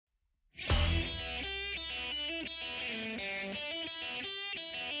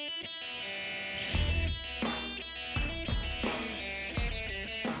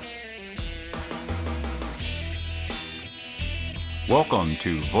Welcome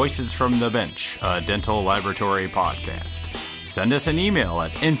to Voices from the Bench, a dental laboratory podcast. Send us an email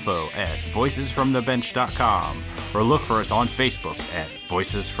at info@voicesfromthebench.com or look for us on Facebook at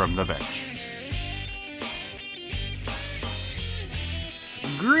Voices from the Bench.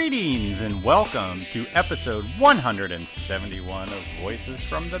 Greetings and welcome to episode 171 of Voices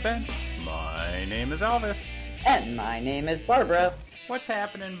from the Bench. My name is Elvis. And my name is Barbara. What's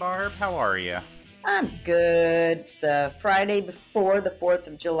happening, Barb? How are you? I'm good. It's the Friday before the 4th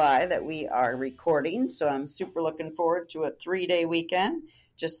of July that we are recording, so I'm super looking forward to a 3-day weekend.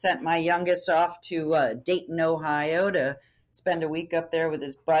 Just sent my youngest off to Dayton, Ohio to spend a week up there with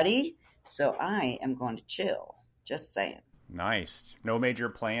his buddy, so I am going to chill. Just saying. Nice. No major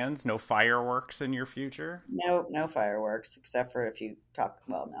plans? No fireworks in your future? No fireworks, except for if you talk,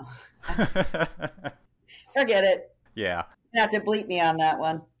 well, no. Forget it. Yeah. You have to bleep me on that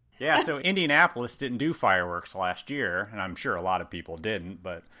one. Yeah, so Indianapolis didn't do fireworks last year, and I'm sure a lot of people didn't,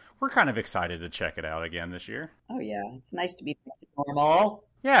 but we're kind of excited to check it out again this year. Oh, yeah. It's nice to be back to normal.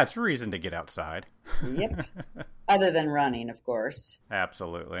 Yeah, it's a reason to get outside. Yep. Other than running, of course.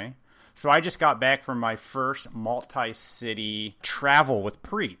 Absolutely. So I just got back from my first multi-city travel with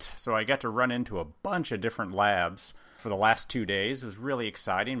Preet, so I got to run into a bunch of different labs for the last 2 days. It was really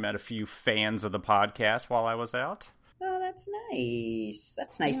exciting. Met a few fans of the podcast while I was out. Oh, that's nice.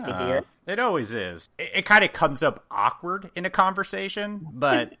 That's nice to hear. It always is. It kind of comes up awkward in a conversation,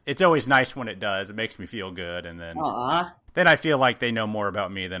 but it's always nice when it does. It makes me feel good, and then I feel like they know more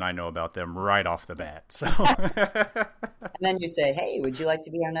about me than I know about them right off the bat. So, and then you say, "Hey, would you like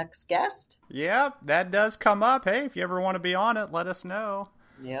to be our next guest?" Yeah, that does come up. Hey, if you ever want to be on it, let us know.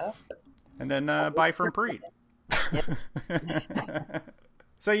 Yeah. And then bye from Preet.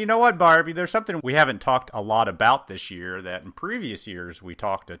 So you know what, Barbie? There's something we haven't talked a lot about this year that in previous years we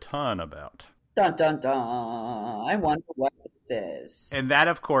talked a ton about. Dun, dun, dun. I wonder what this is. And that,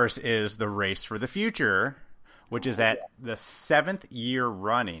 of course, is the Race for the Future, which is at the 7th year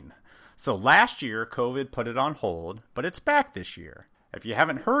running. So last year, COVID put it on hold, but it's back this year. If you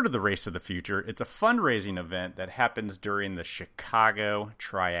haven't heard of the Race of the Future, it's a fundraising event that happens during the Chicago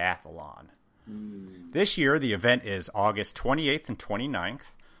Triathlon. This year, the event is August 28th and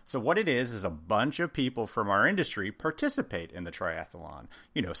 29th. So what it is a bunch of people from our industry participate in the triathlon.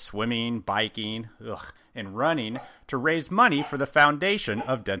 You know, swimming, biking, and running to raise money for the Foundation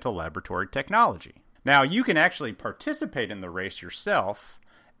of Dental Laboratory Technology. Now, you can actually participate in the race yourself,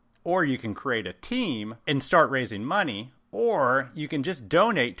 or you can create a team and start raising money, or you can just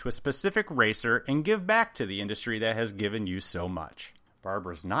donate to a specific racer and give back to the industry that has given you so much.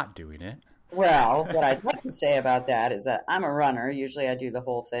 Barbara's not doing it. Well, what I'd like to say about that is that I'm a runner. Usually I do the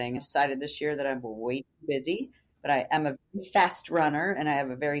whole thing. I decided this year that I'm way too busy, but I am a fast runner and I have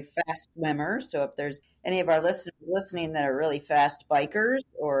a very fast swimmer. So if there's any of our listeners listening that are really fast bikers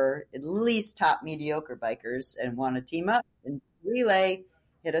or at least top mediocre bikers and want to team up and relay,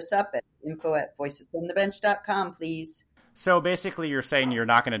 hit us up at info@voicesfromthebench.com, please. So basically you're saying you're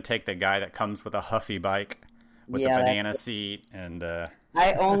not going to take the guy that comes with a Huffy bike with a banana seat and...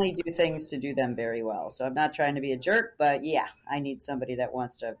 I only do things to do them very well. So I'm not trying to be a jerk, but yeah, I need somebody that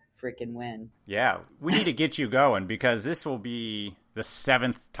wants to freaking win. Yeah, we need to get you going because this will be the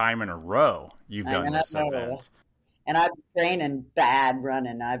 7th time in a row you've done this event. And I've been training bad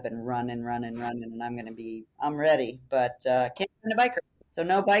running. I've been running, and I'm ready. But can't find a biker. So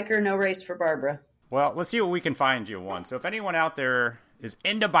no biker, no race for Barbara. Well, let's see what we can find you one. So if anyone out there is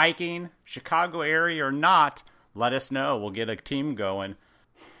into biking, Chicago area or not, let us know. We'll get a team going.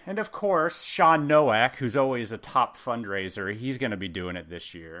 And of course, Sean Nowak, who's always a top fundraiser, he's going to be doing it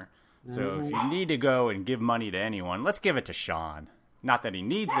this year. So if you need to go and give money to anyone, let's give it to Sean. Not that he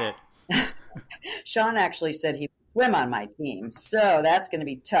needs it. Sean actually said he would swim on my team. So that's going to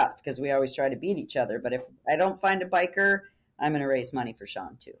be tough because we always try to beat each other. But if I don't find a biker, I'm going to raise money for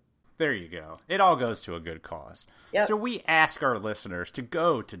Sean too. There you go. It all goes to a good cause. Yep. So we ask our listeners to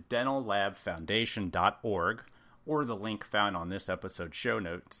go to dentallabfoundation.org or the link found on this episode's show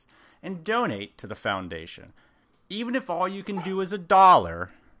notes, and donate to the foundation. Even if all you can do is $1,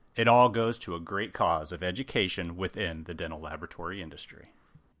 it all goes to a great cause of education within the dental laboratory industry.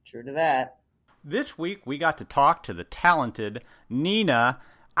 True to that. This week, we got to talk to the talented Nina.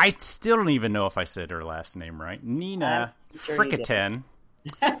 I still don't even know if I said her last name right. Nina Fricketon.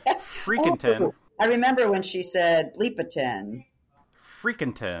 Freakinton. Oh, I remember when she said Bleepatin.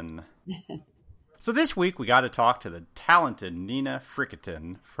 Freakinton. So this week, we got to talk to the talented Nina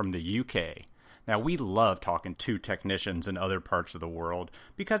Fricketon from the UK. Now, we love talking to technicians in other parts of the world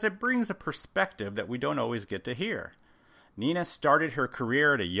because it brings a perspective that we don't always get to hear. Nina started her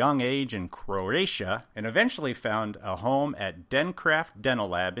career at a young age in Croatia and eventually found a home at Dencraft Dental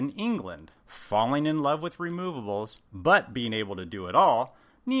Lab in England. Falling in love with removables, but being able to do it all,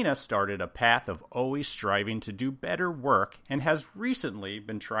 Nina started a path of always striving to do better work and has recently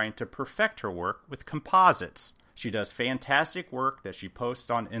been trying to perfect her work with composites. She does fantastic work that she posts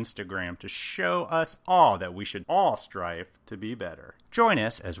on Instagram to show us all that we should all strive to be better. Join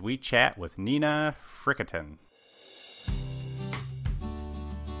us as we chat with Nina Frickerton.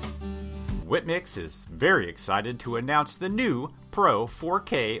 Whitmix is very excited to announce the new Pro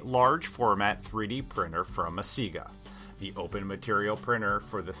 4K large format 3D printer from Asiga. The open material printer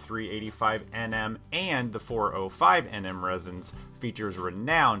for the 385NM and the 405NM resins features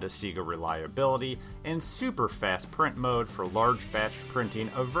renowned Asiga reliability and super fast print mode for large batch printing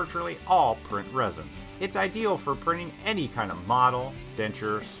of virtually all print resins. It's ideal for printing any kind of model,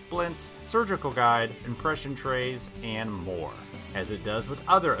 denture, splint, surgical guide, impression trays, and more. As it does with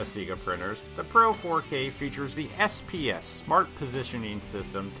other Asiga printers, the Pro 4K features the SPS Smart Positioning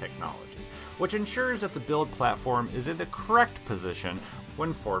System technology, which ensures that the build platform is in the correct position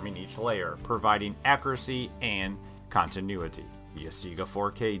when forming each layer, providing accuracy and continuity. The Asiga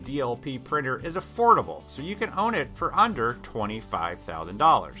 4K DLP printer is affordable, so you can own it for under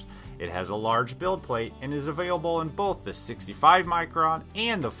 $25,000. It has a large build plate and is available in both the 65 micron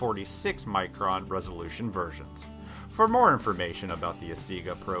and the 46 micron resolution versions. For more information about the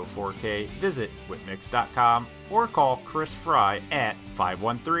Asiga Pro 4K, visit Whitmix.com or call Chris Fry at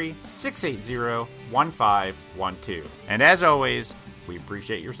 513-680-1512. And as always, we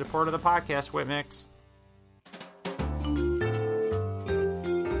appreciate your support of the podcast, Whitmix.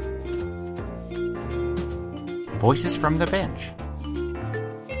 Voices from the Bench.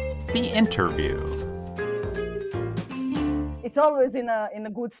 The interview. It's always in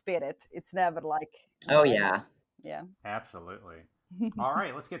a good spirit. It's never like... Oh, yeah. Yeah. Absolutely. All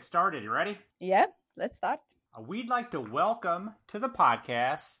right, let's get started. You ready? Yeah, let's start. We'd like to welcome to the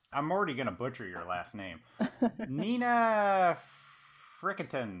podcast, I'm already going to butcher your last name, Nina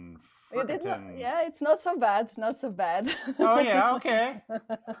Frickerton. Yeah, it's not so bad. Not so bad. Oh, yeah, okay.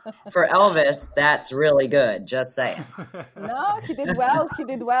 For Elvis, that's really good. Just saying. No, he did well. He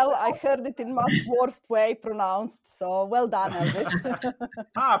did well. I heard it in much worse way pronounced. So well done, Elvis.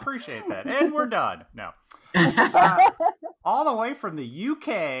 I appreciate that. And we're done. No. All the way from the UK.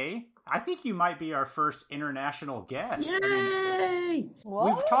 I think you might be our first international guest. Yay!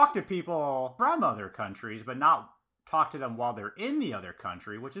 We've talked to people from other countries, but not talked to them while they're in the other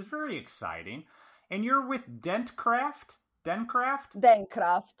country, which is very exciting. And you're with Dencraft?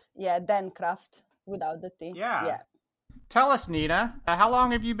 Dencraft. Yeah, Dencraft without the T. Yeah. Tell us, Nina, how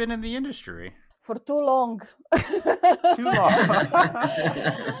long have you been in the industry? For too long. Too long.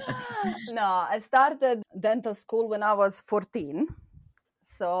 No, I started dental school when I was 14.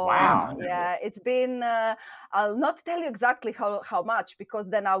 So, wow. Yeah, it's been, I'll not tell you exactly how much, because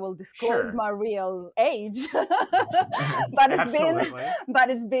then I will disclose my real age. but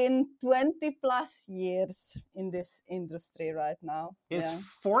it's been 20 plus years in this industry right now. Is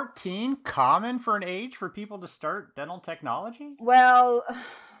 14 common for an age for people to start dental technology? Well,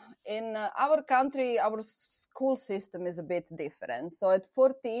 in our country, our school system is a bit different. So at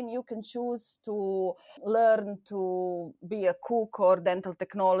 14, you can choose to learn to be a cook or dental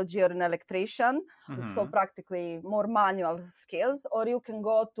technology or an electrician. Mm-hmm. So practically more manual skills. Or you can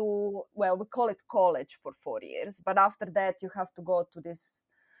go to, well, we call it college for 4 years. But after that, you have to go to this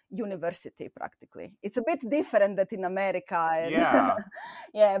university practically. It's a bit different than in America. Yeah.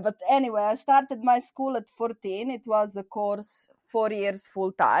 Yeah, but anyway, I started my school at 14. It was a course 4 years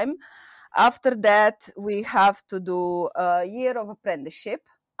full time. After that, we have to do a year of apprenticeship,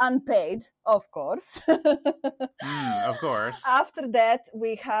 unpaid, of course. Of course. After that,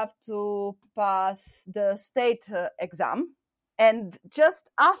 we have to pass the state exam. And just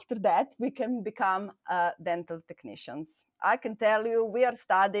after that, we can become dental technicians. I can tell you, we are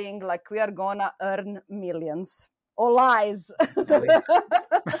studying like we are going to earn millions. All lies.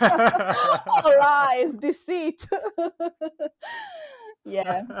 All lies, deceit.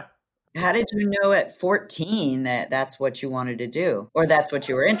 Yeah. How did you know at 14 that that's what you wanted to do? Or that's what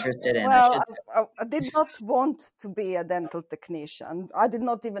you were interested in? Well, I did not want to be a dental technician. I did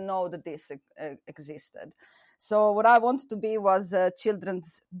not even know that this existed. So what I wanted to be was a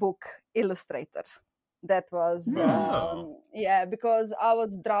children's book illustrator. That was, because I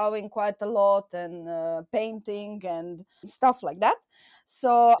was drawing quite a lot and painting and stuff like that.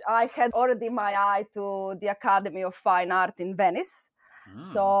 So I had already my eye to the Academy of Fine Art in Venice.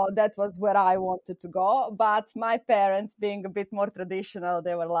 So that was where I wanted to go. But my parents, being a bit more traditional,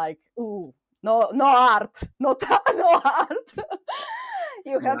 they were like, ooh, no art, no art.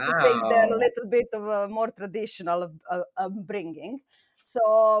 You have to take there a Wow. little bit of a more traditional upbringing.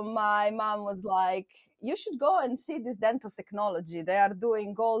 So my mom was like, you should go and see this dental technology. They are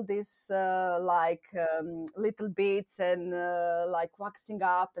doing all this little bits and like waxing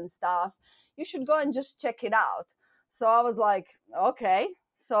up and stuff. You should go and just check it out. So I was like, okay.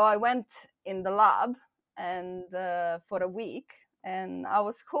 So I went in the lab and for a week, and I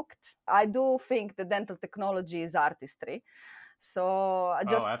was hooked. I do think the dental technology is artistry. So I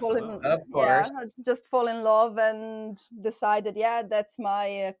just absolutely. Of course. I just fall in love and decided, yeah, that's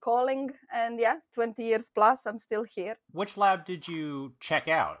my calling. And yeah, 20 years plus, I'm still here. Which lab did you check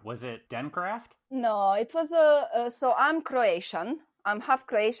out? Was it Dencraft? No, it was so I'm Croatian. I'm half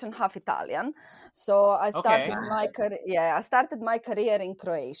Croatian, half Italian. So I started I started my career in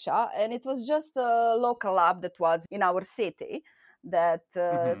Croatia, and it was just a local lab that was in our city that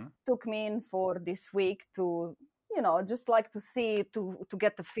took me in for this week to, just like to see, to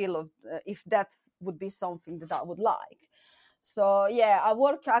get the feel of if that would be something that I would like. So yeah, I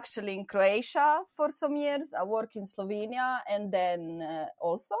worked actually in Croatia for some years. I worked in Slovenia, and then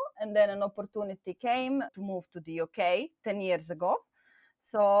an opportunity came to move to the UK 10 years ago.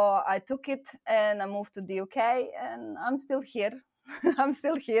 So I took it and I moved to the UK, and I'm still here. I'm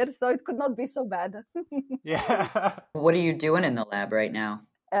still here, so it could not be so bad. Yeah. What are you doing in the lab right now?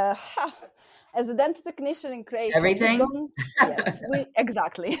 As a dental technician in Croatia, Everything?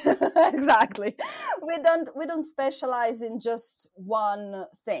 Exactly. Exactly. We don't specialize in just one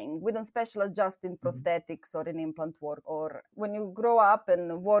thing. We don't specialize just in prosthetics or in implant work. Or when you grow up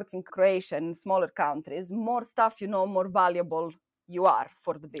and work in Croatia and smaller countries, more stuff you know, more valuable you are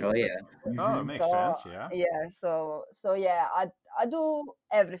for the business. Oh yeah. It makes sense. Yeah. Yeah. So yeah, I do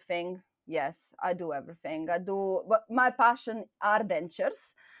everything. Yes, I do everything. But my passion are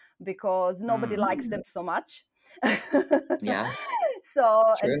dentures, because nobody likes them so much. Yeah.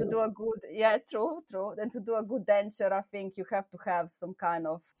 So, True. and to do a good, true. And to do a good denture, I think you have to have some kind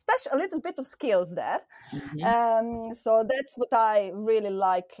of a little bit of skills there. So that's what I really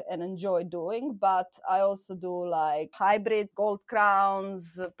like and enjoy doing. But I also do like hybrid, gold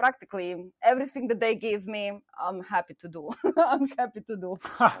crowns, practically everything that they give me, I'm happy to do. I'm happy to do.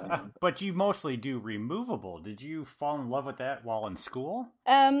 But you mostly do removable. Did you fall in love with that while in school?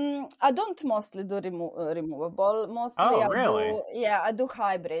 I don't mostly do removable. Mostly I do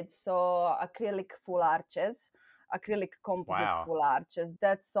hybrids, so acrylic full arches, acrylic composite full arches.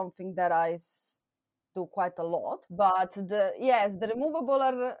 That's something that I do quite a lot. But the removable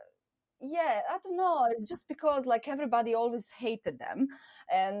are, I don't know. It's just because like everybody always hated them,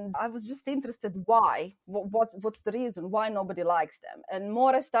 and I was just interested why. What's the reason why nobody likes them? And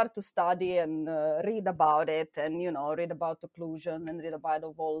more I start to study and read about it, and read about occlusion and read about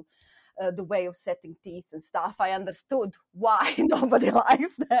all the way of setting teeth and stuff, I understood why nobody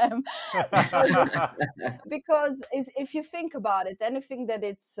likes them. Because if you think about it, anything that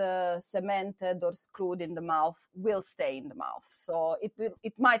it's cemented or screwed in the mouth will stay in the mouth. So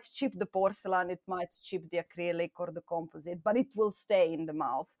it might chip the porcelain, it might chip the acrylic or the composite, but it will stay in the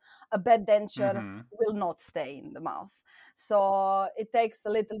mouth. A bad denture will not stay in the mouth. So it takes a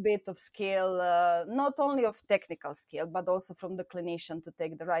little bit of skill, not only of technical skill, but also from the clinician to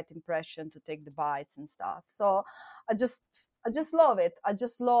take the right impression, to take the bites and stuff. So I just love it. I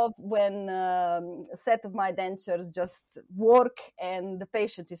just love when a set of my dentures just work and the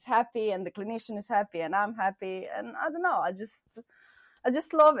patient is happy and the clinician is happy and I'm happy. And I don't know, I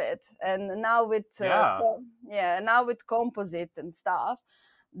just love it. And now with now with composite and stuff,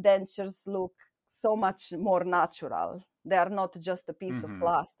 dentures look so much more natural. They are not just a piece of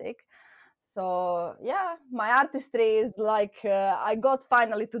plastic. So yeah, my artistry is like I got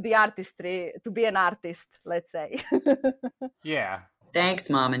finally to the artistry, to be an artist, let's say. Yeah.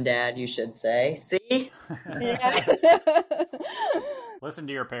 Thanks, Mom and Dad, you should say. See? Yeah. Listen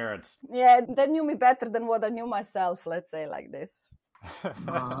to your parents. Yeah, they knew me better than what I knew myself, let's say like this.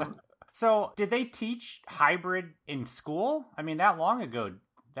 So did they teach hybrid in school? I mean, that long ago,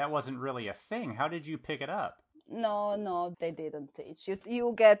 that wasn't really a thing. How did you pick it up? No, they didn't teach.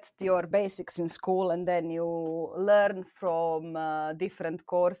 You get your basics in school, and then you learn from different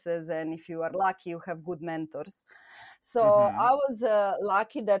courses. And if you are lucky, you have good mentors. So I was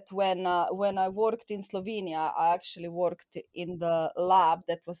lucky that when I worked in Slovenia, I actually worked in the lab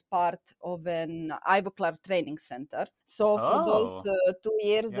that was part of an Ivoclar training center. So for those 2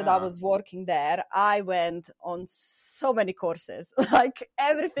 years that I was working there, I went on so many courses, like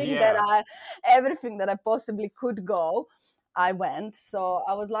everything that I possibly could go. I went. So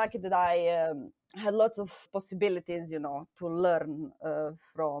I was lucky that I had lots of possibilities, to learn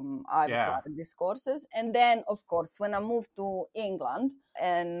from Ivoclar in these courses. And then, of course, when I moved to England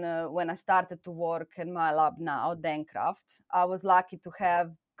and when I started to work in my lab now, Dencraft, I was lucky to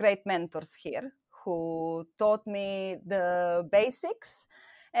have great mentors here who taught me the basics.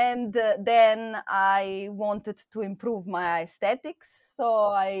 And then I wanted to improve my aesthetics. So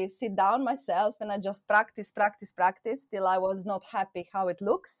I sit down myself and I just practice till I was not happy how it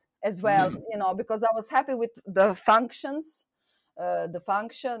looks as well, because I was happy with the functions, the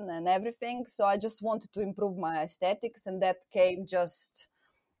function and everything. So I just wanted to improve my aesthetics. And that came just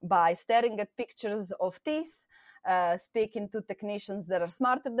by staring at pictures of teeth, speaking to technicians that are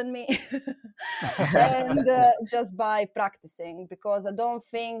smarter than me, and just by practicing, because I don't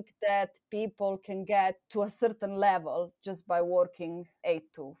think that people can get to a certain level just by working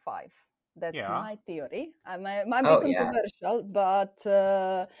 8 to 5. That's my theory. I might be controversial, but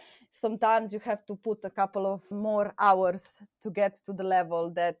sometimes you have to put a couple of more hours to get to the level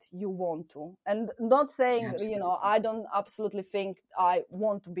that you want to. And not saying, I don't absolutely think I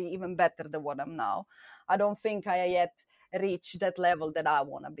want to be even better than what I'm now. I don't think I yet reached that level that I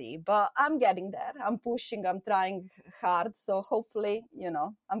want to be, but I'm getting there. I'm pushing, I'm trying hard. So hopefully,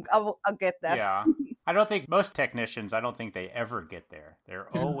 I'll get there. Yeah. I don't think most technicians, I don't think they ever get there. They're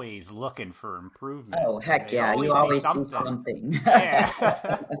always looking for improvement. Oh, heck yeah. You always see something.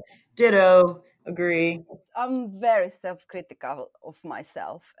 Yeah. Ditto. Agree. I'm very self-critical of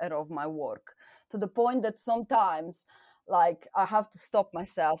myself and of my work, to the point that sometimes I have to stop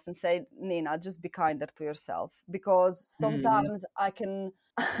myself and say, Nina, just be kinder to yourself, because sometimes I can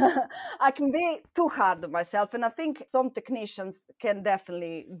be too hard on myself. And I think some technicians can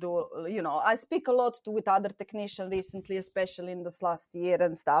definitely do, I speak a lot with other technicians recently, especially in this last year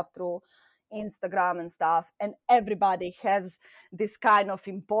and stuff, through Instagram and stuff, and everybody has this kind of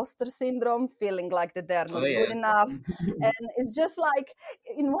imposter syndrome, feeling like that they're not good enough. And it's just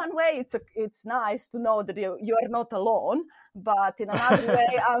in one way it's nice to know that you are not alone, but in another way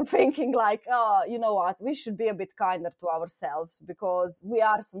I'm thinking oh, you know what, we should be a bit kinder to ourselves, because we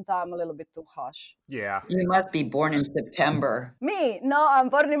are sometimes a little bit too harsh. Yeah. You must be born in September. Me? No, I'm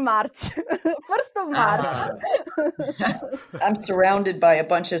born in March. 1st of March. I'm surrounded by a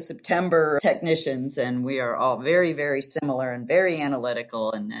bunch of September technicians, and we are all very, very similar and very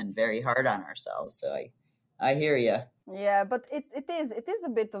analytical and very hard on ourselves. So I hear you. Yeah, but it is a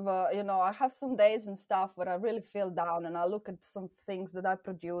bit of a, I have some days and stuff where I really feel down, and I look at some things that I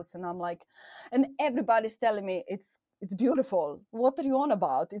produce and I'm like, and everybody's telling me it's beautiful. What are you on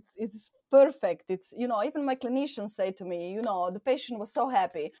about? It's perfect. It's, even my clinicians say to me, the patient was so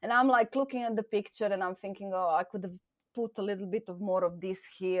happy. And I'm looking at the picture and I'm thinking, oh, I could have put a little bit of more of this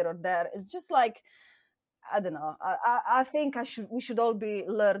here or there. It's just I don't know. I think we should all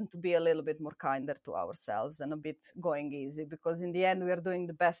learn to be a little bit more kinder to ourselves and a bit going easy, because in the end we are doing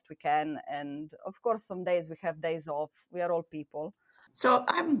the best we can. And of course, some days we have days off. We are all people. So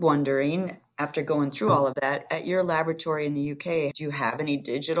I'm wondering, after going through all of that, at your laboratory in the UK, do you have any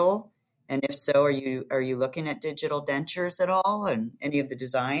digital? And if so, are you looking at digital dentures at all, and any of the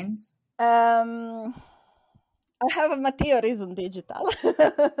designs? I have my theories on digital.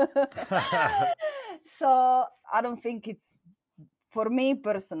 So I don't think it's, for me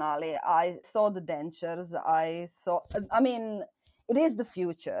personally, I saw the dentures. It is the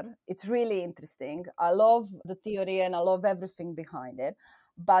future. It's really interesting. I love the theory and I love everything behind it.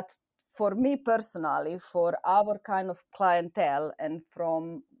 But for me personally, for our kind of clientele and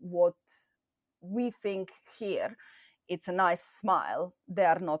from what we think here, it's a nice smile. They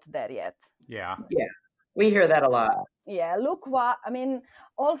are not there yet. Yeah. Yeah. We hear that a lot. Yeah, look what,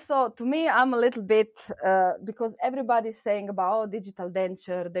 also to me, I'm a little bit, because everybody's saying about digital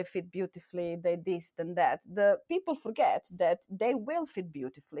denture, they fit beautifully, they this and that. The people forget that they will fit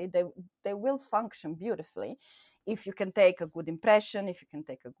beautifully, they will function beautifully if you can take a good impression, if you can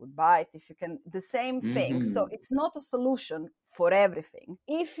take a good bite, if you can, the same thing. So it's not a solution for everything.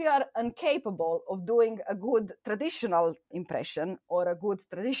 If you are incapable of doing a good traditional impression or a good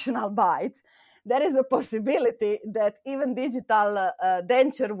traditional bite, there is a possibility that even digital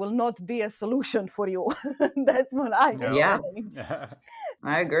denture will not be a solution for you. That's what I think. Yeah,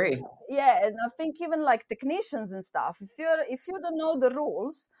 I agree. Yeah, and I think even technicians and stuff, if you don't know the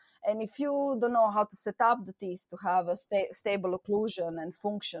rules, and if you don't know how to set up the teeth to have a stable occlusion and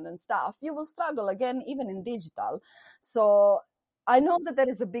function and stuff, you will struggle again, even in digital. So I know that there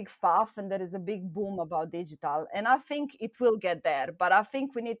is a big faff and there is a big boom about digital, and I think it will get there. But I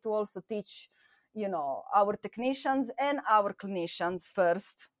think we need to also teach, our technicians and our clinicians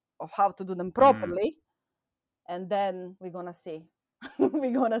first of how to do them properly. and then we're gonna see.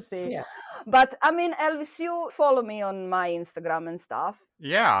 We're gonna see. Yeah. But I mean, Elvis, you follow me on my Instagram and stuff.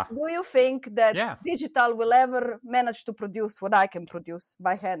 Yeah. Do you think that Yeah. digital will ever manage to produce what I can produce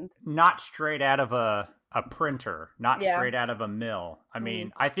by hand? Not straight out of a printer, not Yeah. straight out of a mill. I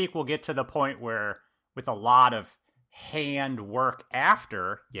mean, I think we'll get to the point where with a lot of hand work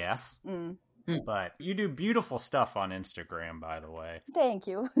after, yes. But you do beautiful stuff on Instagram, by the way. Thank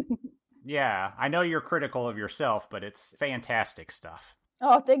you. Yeah, I know you're critical of yourself, but it's fantastic stuff.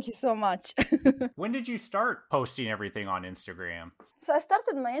 Oh, thank you so much. When did you start posting everything on Instagram? So I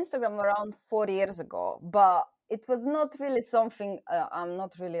started my Instagram around 4 years ago, but it was not really something, I'm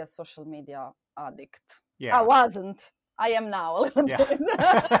not really a social media addict. Yeah. I wasn't. I am now a little Yeah. bit.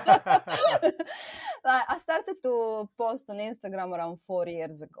 I started to post on Instagram around 4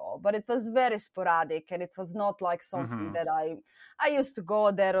 years ago, but it was very sporadic, and it was not like something that I used to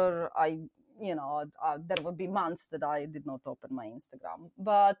go there, or there would be months that I did not open my Instagram.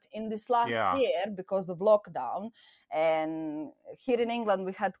 But in this last year, because of lockdown, and here in England,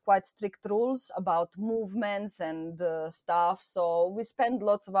 we had quite strict rules about movements and stuff. So we spend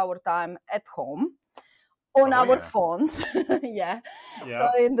lots of our time at home on our phones. Yeah. So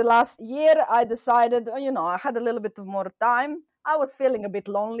in the last year, I decided, I had a little bit of more time. I was feeling a bit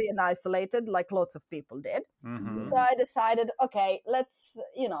lonely and isolated, like lots of people did. So I decided, okay, let's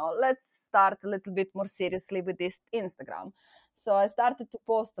start a little bit more seriously with this Instagram. So I started to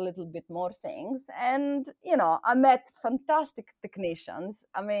post a little bit more things, and, I met fantastic technicians.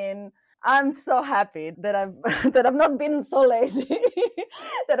 I mean, I'm so happy that I've not been so lazy,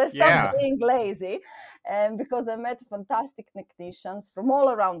 that I stopped being lazy. And because I met fantastic technicians from all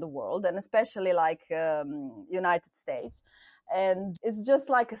around the world, and especially like United States. And it's just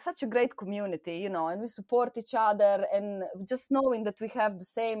like such a great community, and we support each other, and just knowing that we have the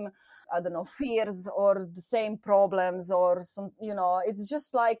same, fears or the same problems or some, it's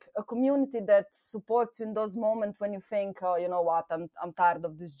just like a community that supports you in those moments when you think, oh, you know what, I'm tired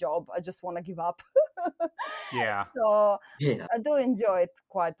of this job. I just want to give up. Yeah. So I do enjoy it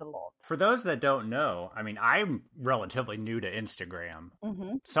quite a lot. For those that don't know, I mean, I'm relatively new to Instagram.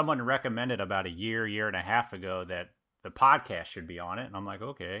 Someone recommended about a year and a half ago that the podcast should be on it. And I'm like,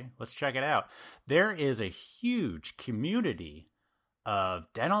 okay, let's check it out. There is a huge community of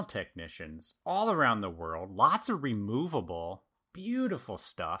dental technicians all around the world. Lots of removable, beautiful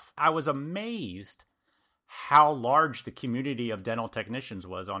stuff. I was amazed how large the community of dental technicians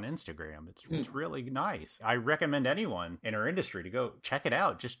was on Instagram. It's really nice. I recommend anyone in our industry to go check it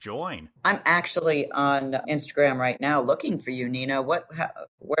out. Just join. I'm actually on Instagram right now looking for you, Nina. Where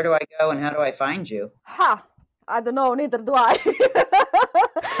do I go and how do I find you? I don't know, neither do I.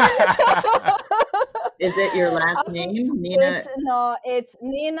 Is it your last name, Nina? It's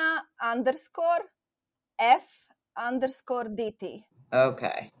Nina _F_DT.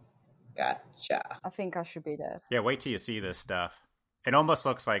 Okay, gotcha. I think I should be there. Yeah, wait till you see this stuff. It almost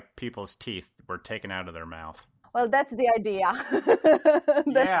looks like people's teeth were taken out of their mouth. Well, that's the idea.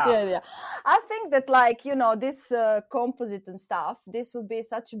 The idea. I think that, this composite and stuff, this will be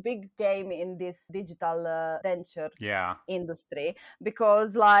such a big game in this digital denture industry,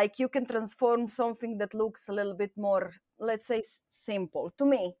 because, you can transform something that looks a little bit more, let's say, simple. To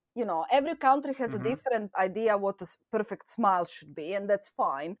me, every country has a different idea what a perfect smile should be, and that's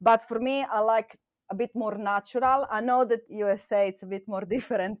fine. But for me, I like a bit more natural. I know that USA it's a bit more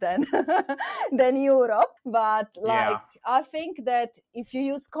different than Europe, but I think that if you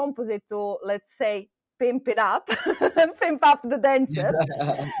use composite to, let's say, pimp it up, pimp up the dentures,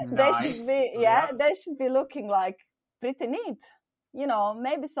 they should be looking like pretty neat.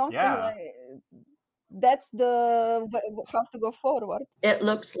 Maybe something like that's how to go forward. It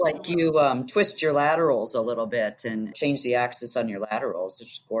looks like you twist your laterals a little bit and change the axis on your laterals.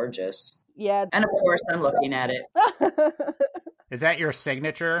 It's gorgeous. Yeah. And of course, I'm looking at it. Is that your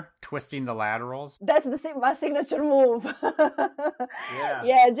signature, twisting the laterals? That's my signature move.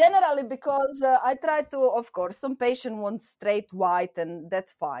 Yeah, generally, because I try to, of course, some patient wants straight white, and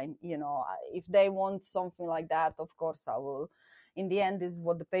that's fine. If they want something like that, of course, I will. In the end, is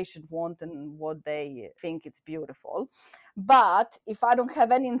what the patient wants and what they think it's beautiful. But if I don't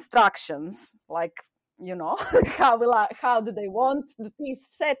have any instructions, like, how do they want the teeth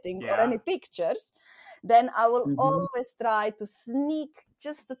setting or any pictures, then I will always try to sneak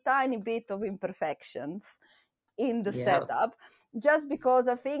just a tiny bit of imperfections in the setup, just because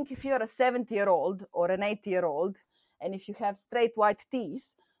I think if you're a 70-year-old or an 80-year-old, and if you have straight white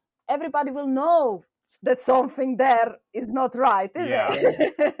teeth, everybody will know that something there is not right, is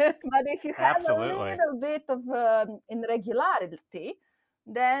it? But if you have a little bit of irregularity,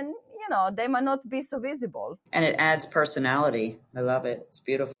 then, they might not be so visible. And it adds personality. I love it. It's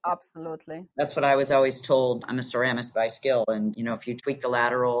beautiful. Absolutely. That's what I was always told. I'm a ceramist by skill. And, if you tweak the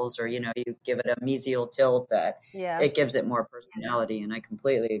laterals or, you give it a mesial tilt, that it gives it more personality. And I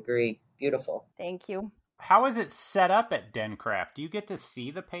completely agree. Beautiful. Thank you. How is it set up at DenCraft? Do you get to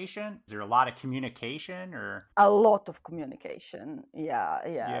see the patient? Is there a lot of communication or? A lot of communication.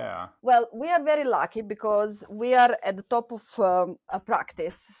 Yeah. Well, we are very lucky because we are at the top of a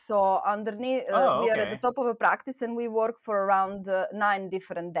practice. So underneath, we are at the top of a practice, and we work for around 9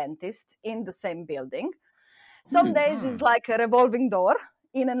 different dentists in the same building. Some days it's like a revolving door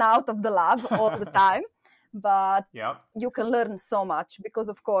in and out of the lab all the time. But you can learn so much because,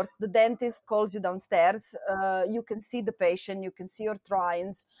 of course, the dentist calls you downstairs. You can see the patient. You can see your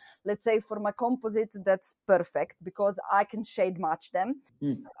try-ins. Let's say for my composites, that's perfect because I can shade match them.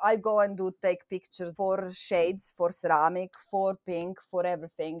 I go and take pictures for shades, for ceramic, for pink, for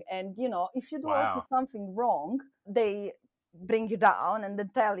everything. And, if you do also something wrong, they bring you down and then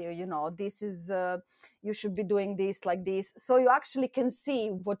tell you, this is... you should be doing this like this. So you actually can see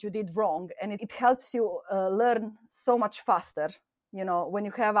what you did wrong, and it helps you learn so much faster. When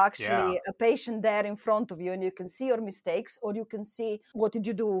you have actually a patient there in front of you and you can see your mistakes, or you can see what did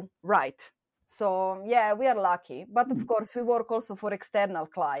you do right. So we are lucky. But of course, we work also for external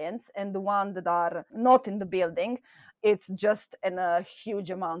clients, and the ones that are not in the building, it's just a huge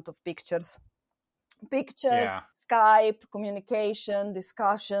amount of pictures, Skype, communication,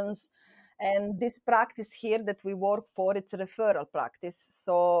 discussions. And this practice here that we work for, it's a referral practice.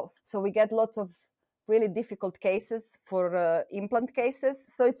 So we get lots of really difficult cases for implant cases.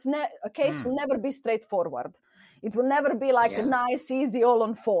 So it's a case will never be straightforward. It will never be like a nice, easy all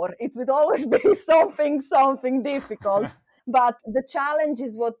on 4. It would always be something difficult. But the challenge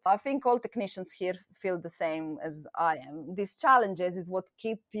is what I think all technicians here feel the same as I am. These challenges is what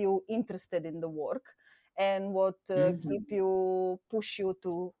keep you interested in the work, and what push you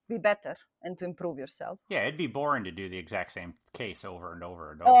to be better and to improve yourself. Yeah, it'd be boring to do the exact same case over and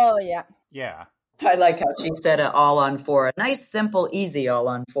over and over. Oh, yeah. Yeah. I like how she said all on 4. A nice, simple, easy all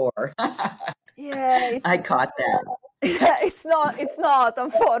on 4. I caught that. Yeah, it's not,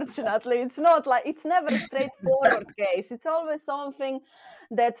 unfortunately. It's not like, it's never a straightforward case. It's always something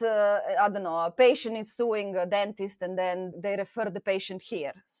that, I don't know, a patient is suing a dentist and then they refer the patient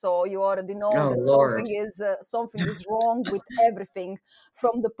here. So you already know something is wrong with everything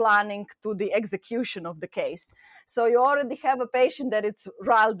from the planning to the execution of the case. So you already have a patient that it's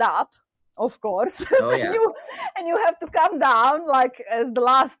riled up, of course. Oh, yeah. and you have to come down like as the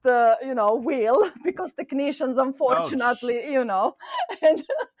last, wheel, because technicians, unfortunately, and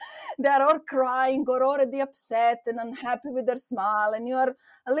they're all crying or already upset and unhappy with their smile. And you're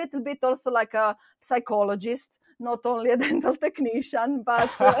a little bit also like a psychologist, not only a dental technician, but...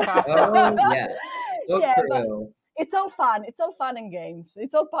 oh, yes. So true. It's all fun. It's all fun and games.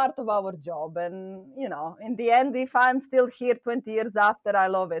 It's all part of our job. And, in the end, if I'm still here 20 years after, I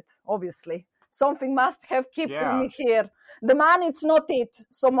love it, obviously. Something must have kept me here. The money, it's not it.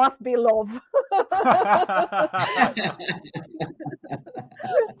 So must be love.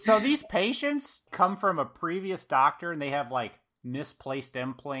 So these patients come from a previous doctor and they have like misplaced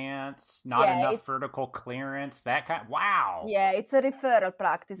implants, not enough vertical clearance, that kind. Wow. Yeah, it's a referral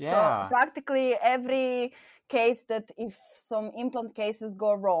practice. So practically every case that if some implant cases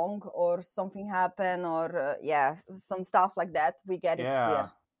go wrong or something happen or some stuff like that, we get it here.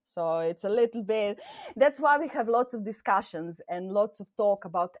 So it's a little bit, that's why we have lots of discussions and lots of talk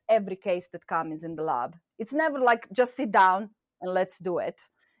about every case that comes in the lab. It's never like just sit down and let's do it.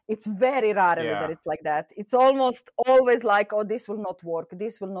 It's very rarely that it's like that. It's almost always like, oh, this will not work.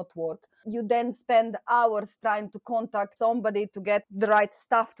 This will not work. You then spend hours trying to contact somebody to get the right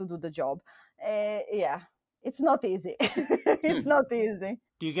stuff to do the job. It's not easy. It's not easy.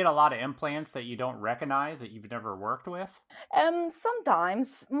 Do you get a lot of implants that you don't recognize that you've never worked with?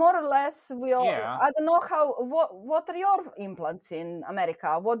 Sometimes, more or less, we all. I don't know what are your implants in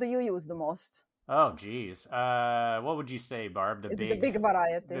America? What do you use the most? Oh, geez. What would you say, Barb? The big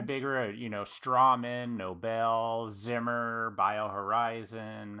variety. The bigger, Straumann, Nobel, Zimmer,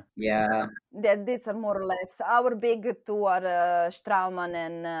 BioHorizon. Yeah. These are more or less. Our big two are Straumann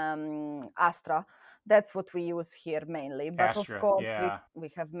and Astra. That's what we use here mainly. But Astra, of course,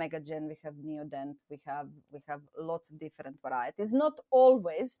 we have Megagen, we have Neodent, we have lots of different varieties. Not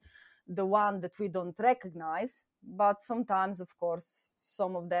always the one that we don't recognize, but sometimes, of course,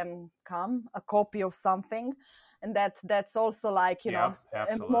 some of them come, a copy of something. And that's also like,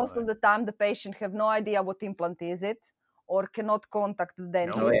 and most of the time the patient have no idea what implant is it or cannot contact the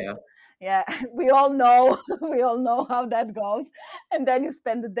dentist. Oh, yeah. Yeah, we all know how that goes. And then you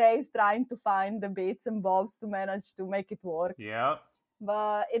spend the days trying to find the bits and bobs to manage to make it work. Yep.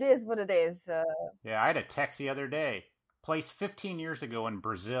 But it is what it is. Yeah, I had a text the other day. Placed 15 years ago in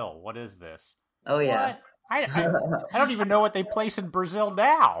Brazil. What is this? Oh yeah. What? I don't even know what they place in Brazil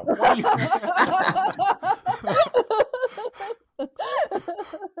now. What do you...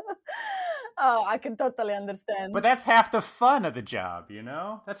 Oh, I can totally understand. But that's half the fun of the job, you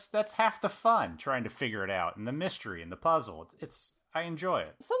know? That's half the fun, trying to figure it out, and the mystery and the puzzle. It's I enjoy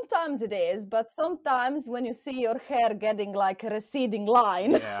it. Sometimes it is, but sometimes when you see your hair getting like a receding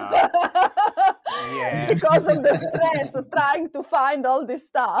line, Yeah. Yes. because of the stress of trying to find all this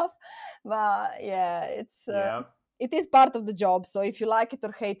stuff. But yeah, Yep. it is part of the job. So if you like it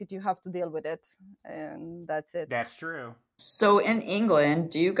or hate it, you have to deal with it, and that's it. That's true. So in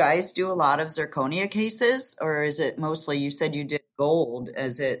England, do you guys do a lot of zirconia cases, or is it mostly, you said you did gold?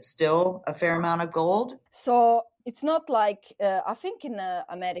 Is it still a fair amount of gold? So it's not like, I think in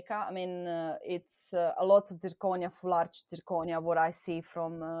America, I mean, it's a lot of zirconia, full arch zirconia, what I see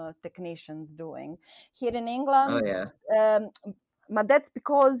from technicians doing. Here in England, Oh yeah. but that's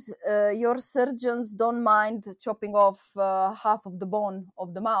because your surgeons don't mind chopping off half of the bone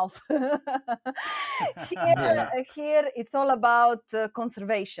of the mouth. Here it's all about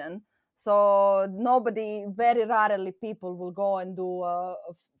conservation. So very rarely people will go and do a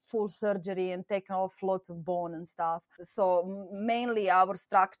full surgery and take off lots of bone and stuff. So mainly our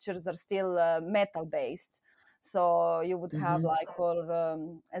structures are still metal based. So you would have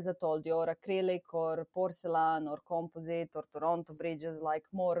as I told you, or acrylic or porcelain or composite or Toronto bridges, like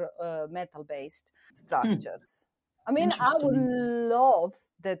more metal-based structures. I mean, I would love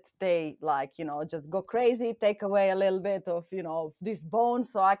that they just go crazy, take away a little bit of, this bone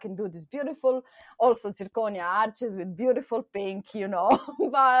so I can do this beautiful, also zirconia arches with beautiful pink,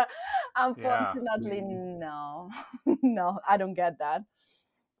 but unfortunately, no, no, I don't get that.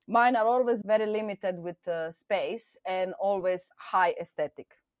 Mine are always very limited with space and always high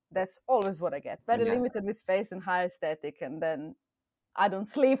aesthetic. That's always what I get. Very limited with space and high aesthetic. And then I don't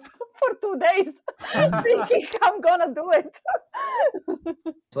sleep for 2 days thinking I'm going to do it.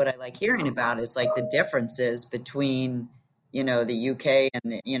 What I like hearing about is like the differences between, the UK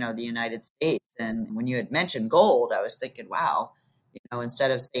and the United States. And when you had mentioned gold, I was thinking, wow,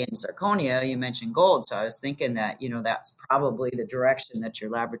 instead of saying zirconia, you mentioned gold. So I was thinking that, that's probably the direction that your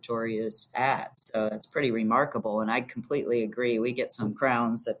laboratory is at. So that's pretty remarkable. And I completely agree. We get some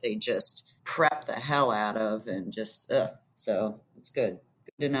crowns that they just prep the hell out of and just, so it's good.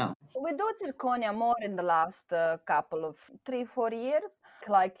 Good to know. We do zirconia more in the last couple of 3-4 years,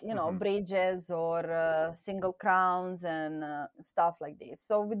 like, bridges or single crowns and stuff like this.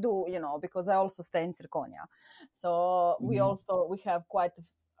 So we do, because I also stay in zirconia. So we have quite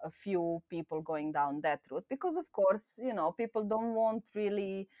a few people going down that route because, of course, people don't want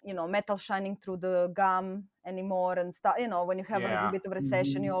really, metal shining through the gum anymore and stuff. When you have a little bit of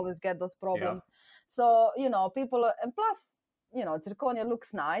recession, you always get those problems. So, people, and plus, zirconia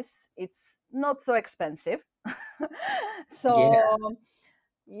looks nice. It's not so expensive. So,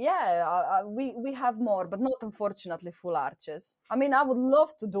 we have more, but not unfortunately full arches. I mean, I would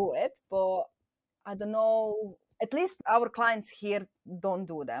love to do it, but I don't know. At least our clients here don't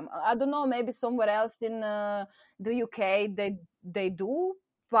do them. I don't know, maybe somewhere else in the UK they do,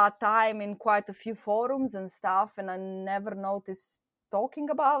 but I'm in quite a few forums and stuff, and I never noticed talking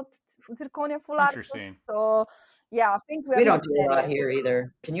about zirconia full arches. So, yeah, I think we don't do a lot here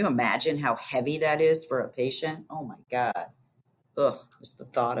either. Can you imagine how heavy that is for a patient? Oh my God. Ugh, just the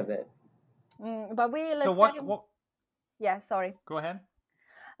thought of it. But let's say... what? Yeah, sorry. Go ahead.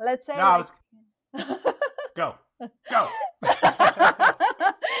 Let's say... Go.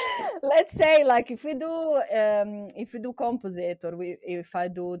 Let's say, like, if we do composite, or if I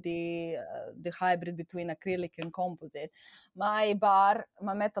do the hybrid between acrylic and composite, my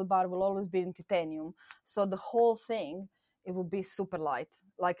metal bar will always be in titanium. So the whole thing, it will be super light.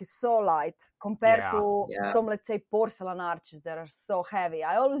 Like, it's so light compared to some, let's say, porcelain arches that are so heavy.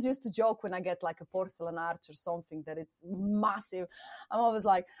 I always used to joke when I get like a porcelain arch or something that it's massive. I'm always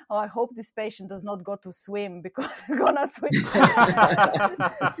like, oh, I hope this patient does not go to swim because he's gonna swim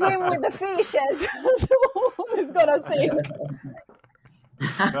with the fishes. So he's gonna sink.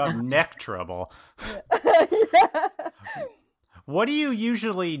 Neck trouble. What do you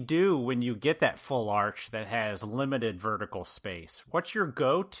usually do when you get that full arch that has limited vertical space? What's your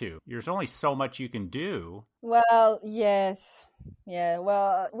go-to? There's only so much you can do. Well, yes. Yeah,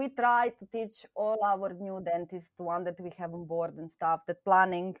 well, we try to teach all our new dentists, the one that we have on board and stuff, that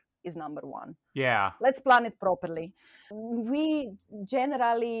planning is number one. Yeah. Let's plan it properly. We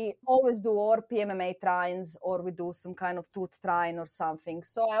generally always do or PMMA trines, or we do some kind of tooth trine or something.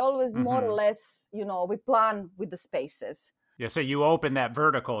 So I always more or less, we plan with the spaces. Yeah, so you open that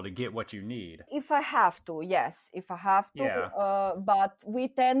vertical to get what you need. If I have to, yes. If I have to. Yeah. But we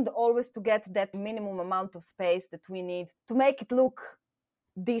tend always to get that minimum amount of space that we need to make it look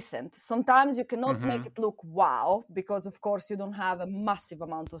decent. Sometimes you cannot make it look wow, because of course you don't have a massive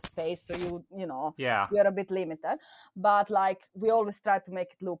amount of space, so you're a bit limited. But like we always try to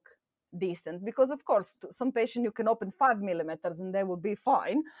make it look decent, because of course some patient you can open 5 millimeters and they will be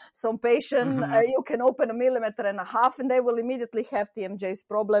fine. Some patient you can open 1.5 millimeters and they will immediately have TMJ's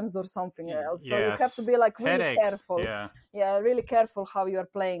problems or something else. So you have to be like really Headaches. careful. Really careful how you are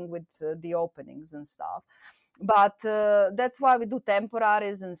playing with the openings and stuff. But that's why we do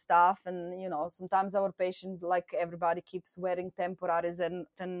temporaries and stuff. And, sometimes our patient, like everybody, keeps wearing temporaries and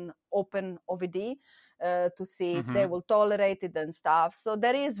an open OVD to see if they will tolerate it and stuff. So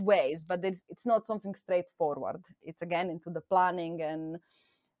there is ways, but it's not something straightforward. It's, again, into the planning.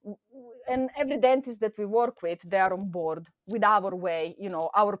 And every dentist that we work with, they are on board with our way,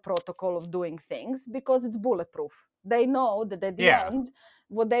 our protocol of doing things, because it's bulletproof. They know that at the end,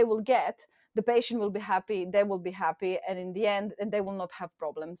 what they will get, the patient will be happy, they will be happy, and in the end, they will not have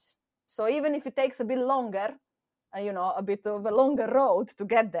problems. So even if it takes a bit longer, a bit of a longer road to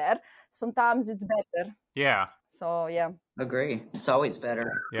get there, sometimes it's better. Yeah. So, yeah. Agree. It's always better.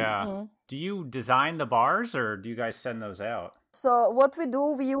 Yeah. Do you design the bars, or do you guys send those out? So what we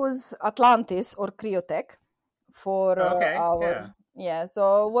do, we use Atlantis or Cryotech for our... Yeah.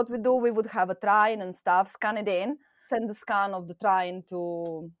 So what we do, we would have a trine and stuff, scan it in, send the scan of the trine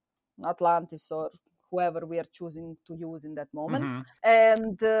to Atlantis or whoever we are choosing to use in that moment.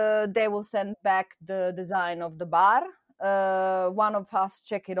 And they will send back the design of the bar. One of us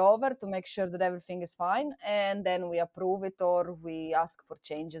check it over to make sure that everything is fine. And then we approve it, or we ask for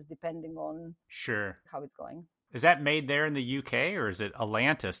changes depending on how it's going. Is that made there in the UK, or is it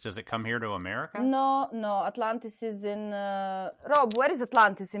Atlantis? Does it come here to America? No. Atlantis is in... Rob, where is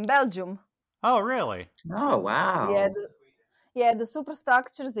Atlantis? In Belgium. Oh, really? Oh, wow. The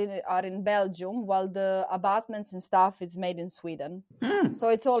superstructures are in Belgium, while the abutments and stuff is made in Sweden. So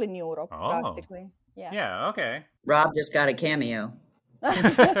it's all in Europe, practically. Yeah, okay. Rob just got a cameo. Rob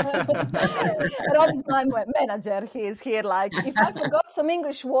is my manager. He is here like, if I forgot some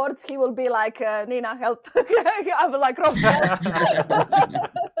English words, he will be like, Nina, help. I will like, Rob, help.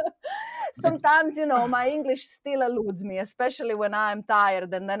 Sometimes, my English still eludes me, especially when I'm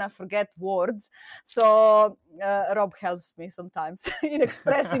tired and then I forget words. So Rob helps me sometimes in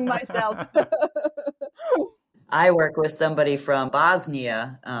expressing myself. I work with somebody from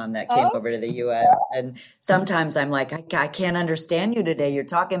Bosnia that came over to the U.S. And sometimes I'm like, I can't understand you today. You're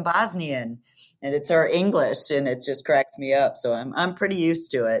talking Bosnian. And it's our English, and it just cracks me up. So I'm pretty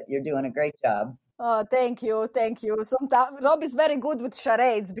used to it. You're doing a great job. Oh, thank you. Sometimes Rob is very good with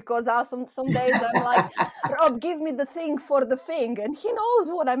charades, because some days I'm like, Rob, give me the thing for the thing, and he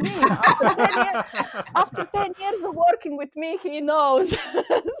knows what I mean. After 10 years of working with me, he knows.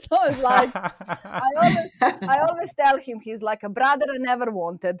 So it's like, I always tell him he's like a brother I never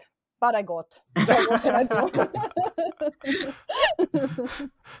wanted, but I got. So what can I do?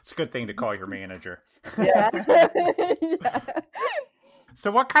 It's a good thing to call your manager. Yeah. So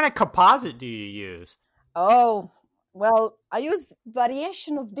what kind of composite do you use? Oh, well, I use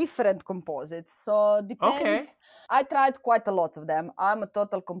variation of different composites. So depends. Okay. I tried quite a lot of them. I'm a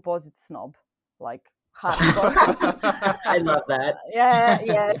total composite snob, like hardcore. I love that.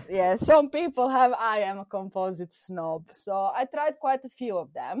 Yes. Some people I am a composite snob. So I tried quite a few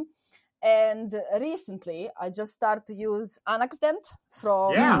of them. And recently, I just started to use Anaxdent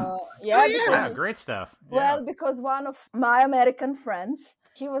from... Great stuff. Well, because one of my American friends,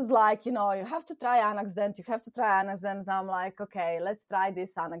 he was like, you have to try Anaxdent. And I'm like, okay, let's try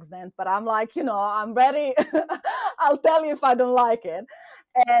this Anaxdent. But I'm like, I'm ready. I'll tell you if I don't like it.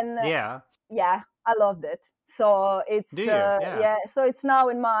 And I loved it. So it's so it's now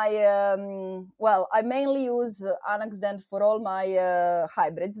in my I mainly use Anaxdent for all my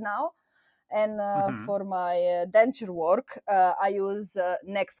hybrids now. And for my denture work, I use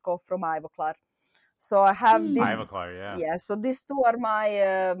Nexco from Ivoclar. So I have these. Ivoclar, yeah. So these two are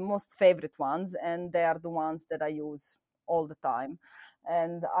my most favorite ones, and they are the ones that I use all the time.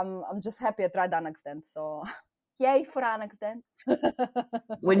 And I'm just happy I tried Anaxdent. So yay for Anaxdent.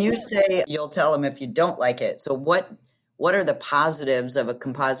 When you say you'll tell them if you don't like it, so what are the positives of a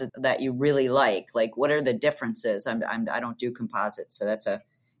composite that you really like? Like, what are the differences? I don't do composites, so that's a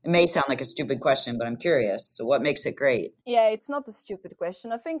It may sound like a stupid question, but I'm curious. So what makes it great? Yeah, it's not a stupid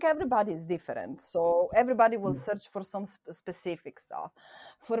question. I think everybody is different. So everybody will search for some specific stuff.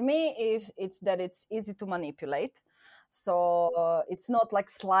 For me, if it's that it's easy to manipulate. So it's not like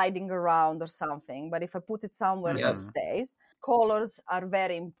sliding around or something, but if I put it somewhere, it stays. Colors are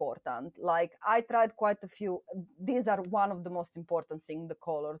very important. Like I tried quite a few. These are one of the most important things, the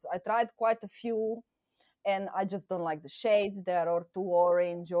colors. I tried quite a few and I just don't like the shades there, or too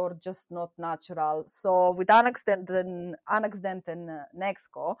orange, or just not natural. So with Anaxdent and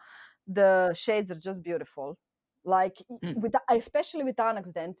Nexco, the shades are just beautiful. Like especially with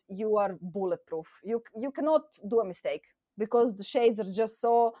Anaxdent, you are bulletproof. You cannot do a mistake because the shades are just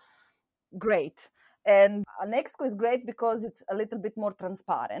so great. And Nexco is great because it's a little bit more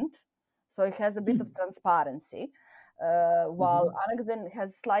transparent, so it has a bit of transparency, while Anaxdent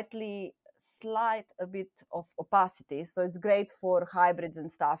has a bit of opacity, so it's great for hybrids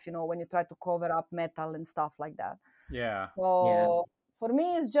and stuff, you know, when you try to cover up metal and stuff like that. So for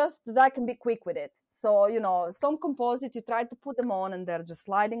me, it's just that I can be quick with it. So, you know, some composite, you try to put them on and they're just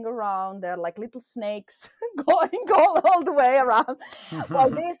sliding around. They're like little snakes going all the way around.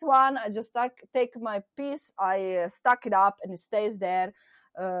 While this one, I just take my piece, I stuck it up and it stays there.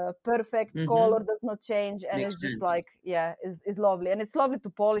 Perfect color, does not change, and Makes it's just sense. like, is lovely. And it's lovely to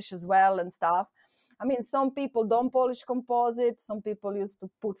polish as well and stuff. I mean, some people don't polish composite. Some people used to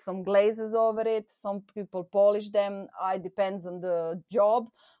put some glazes over it. Some people polish them. It depends on the job.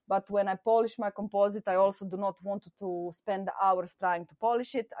 But when I polish my composite, I also do not want to spend hours trying to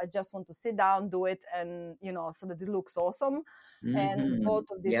polish it. I just want to sit down, do it, and, you know, so that it looks awesome. And both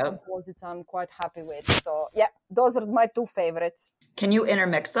of these composites I'm quite happy with. So, yeah, those are my two favorites. Can you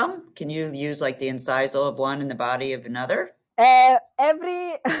intermix them? Can you use like the incisal of one in the body of another?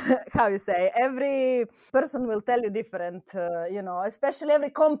 Every person will tell you different, you know, especially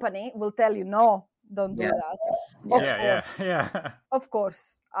every company will tell you, no, don't do that. Of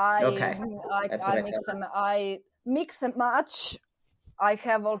course. I mix and match. I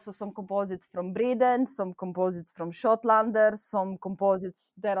have also some composites from Briden, some composites from Shotlander, some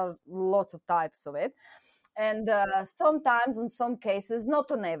composites. There are lots of types of it. And sometimes, in some cases, not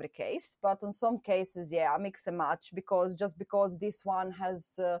on every case, but on some cases, I mix and match because this one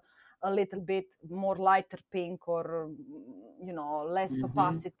has a little bit more lighter pink or, you know, less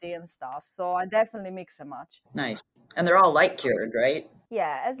opacity and stuff. So I definitely mix and match. Nice. And they're all light cured, right?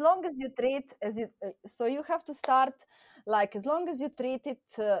 Yeah, as long as you treat, so you have to start, like, as long as you treat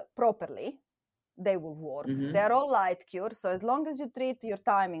it properly, they will work. They're all light cure, so as long as you treat your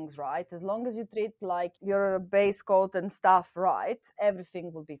timings right, as long as you treat like your base coat and stuff right,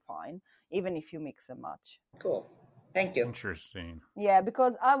 everything will be fine, even if you mix and match. Cool. Thank you. Interesting. Yeah,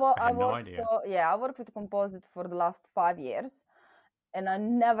 because I no idea. I worked with composite for the last 5 years, and I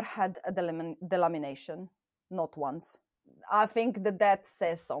never had a delamination, not once. I think that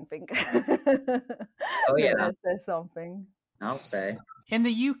says something. Oh yeah, that says something. I'll say. In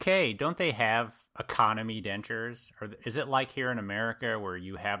the UK, don't they have economy dentures? Or is it like here in America where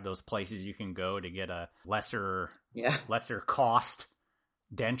you have those places you can go to get a lesser cost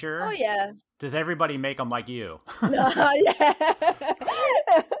denture? Oh, yeah. Does everybody make them like you?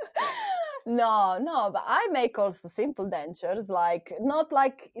 No, but I make also simple dentures, like not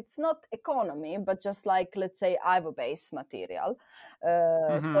like it's not economy, but just like, let's say, Ivo-based material.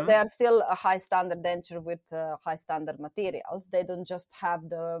 So they are still a high standard denture with high standard materials. They don't just have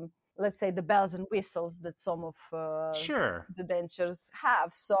the, let's say, the bells and whistles that some of the dentures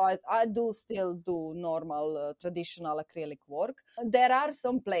have. So I do still do normal traditional acrylic work. There are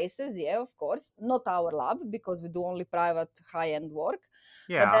some places, of course, not our lab because we do only private high-end work.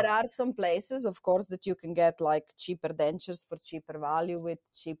 Yeah. But there are some places, of course, that you can get like cheaper dentures for cheaper value with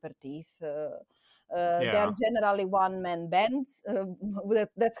cheaper teeth. They are generally one-man bands.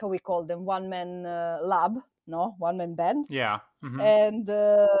 That's how we call them, one-man lab, no? One-man band. Yeah. And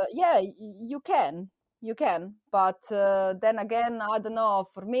you can. But then again, I don't know.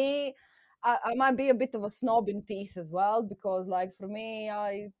 For me, I might be a bit of a snob in teeth as well, because like for me,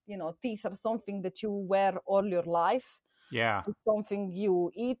 teeth are something that you wear all your life. Yeah. It's something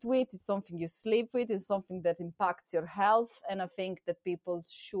you eat with, it's something you sleep with, it's something that impacts your health. And I think that people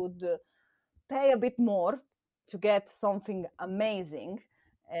should pay a bit more to get something amazing.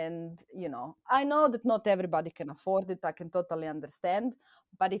 And, I know that not everybody can afford it. I can totally understand.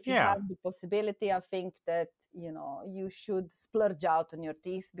 But if you have the possibility, I think that, you should splurge out on your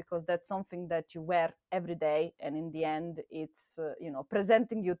teeth, because that's something that you wear every day. And in the end, it's,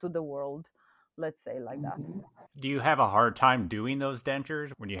 presenting you to the world. Let's say like that. Do you have a hard time doing those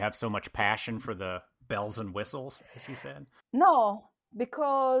dentures when you have so much passion for the bells and whistles, as you said? No,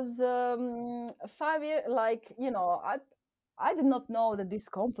 because 5 years, like, I did not know that these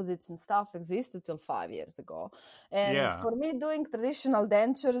composites and stuff existed till 5 years ago. And Yeah. for me, doing traditional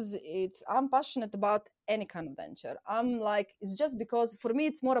dentures, I'm passionate about any kind of denture. I'm like, it's just because for me,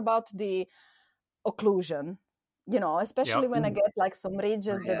 it's more about the occlusion, especially Yep. when I get like some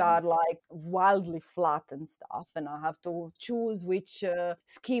ridges that Yeah. are like wildly flat and stuff, and I have to choose which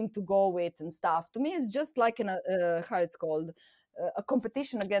scheme to go with and stuff. To me, it's just like how it's called, a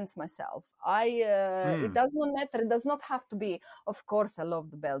competition against myself. It does not matter. It does not have to be. Of course, I love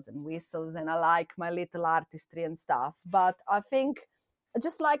the bells and whistles, and I like my little artistry and stuff. But I think I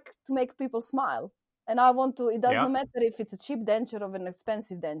just like to make people smile. And I want to, it doesn't Yep. matter if it's a cheap denture or an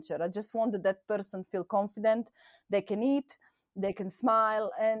expensive denture. I just want that person feel confident, they can eat, they can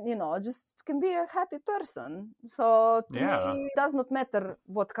smile, and, just can be a happy person. So to Yeah. me, it does not matter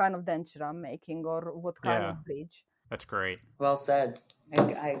what kind of denture I'm making or what kind Yeah. of bridge. That's great. Well said.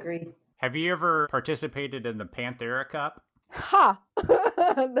 I agree. Have you ever participated in the Panthera Cup? Ha!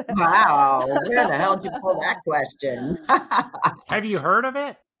 Wow. Where the hell did you pull that question? Have you heard of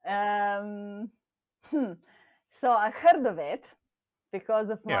it? So I heard of it because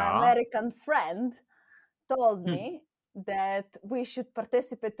of my Yeah. American friend told me that we should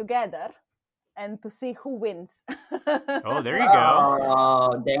participate together and to see who wins. Oh, there you go.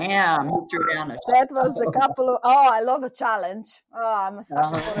 Oh, damn. He threw down a That was a couple of, I love a challenge. Oh, I'm a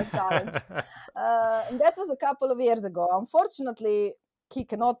sucker for a challenge. And that was a couple of years ago. Unfortunately, he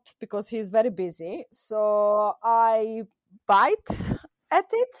cannot because he's very busy. So I bite at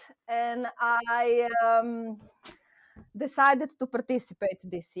it, and I decided to participate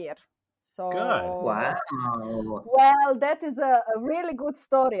this year. So Good. Wow. well, that is a really good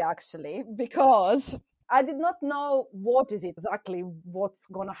story, actually, because I did not know what is exactly what's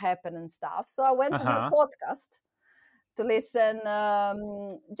going to happen and stuff. So I went to their podcast to listen.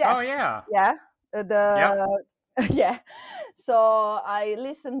 Jeff. Oh, yeah. Yeah. Yep. Yeah. So I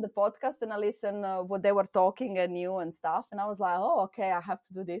listened the podcast and I listened what they were talking and knew and stuff. And I was like, oh, okay, I have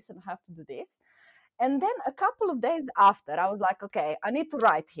to do this and I have to do this. And then a couple of days after, I was like, okay, I need to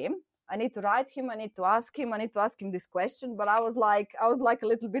write him. I need to ask him this question. But I was like a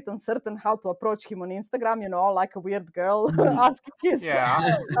little bit uncertain how to approach him on Instagram, like a weird girl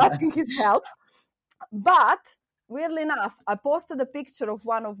asking his help. But weirdly enough, I posted a picture of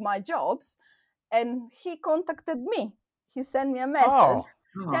one of my jobs and he contacted me. He sent me a message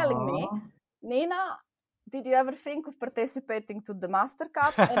telling me, Nina, did you ever think of participating to the Master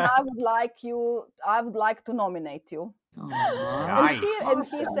Cup? And I would like to nominate you. Nice. And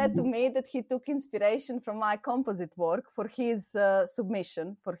he said to me that he took inspiration from my composite work for his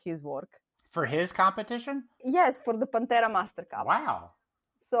submission for his work. For his competition? Yes, for the Panthera Master Cup. Wow.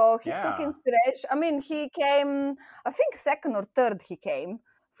 So he took inspiration. I mean, he came, I think second or third he came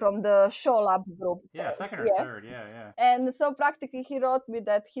from the Show Lab group. Yeah, second or third. Yeah. And so practically he wrote me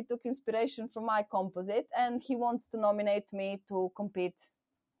that he took inspiration from my composite and he wants to nominate me to compete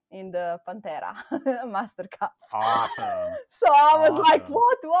in the Panthera Master Cup. Awesome. So I was like,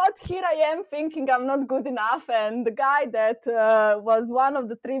 what? Here I am thinking I'm not good enough. And the guy that was one of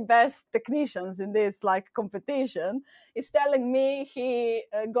the 3 best technicians in this competition is telling me he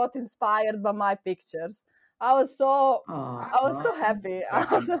got inspired by my pictures. I was so happy.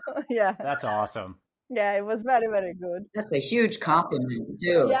 That's awesome. Yeah, it was very, very good. That's a huge compliment,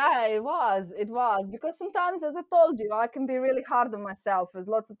 too. Yeah, it was. Because sometimes, as I told you, I can be really hard on myself as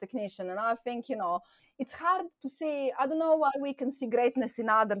lots of technicians. And I think, it's hard to see. I don't know why we can see greatness in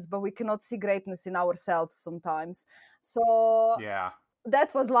others, but we cannot see greatness in ourselves sometimes. So yeah,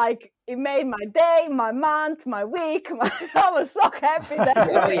 that was it made my day, my month, my week. I was so happy.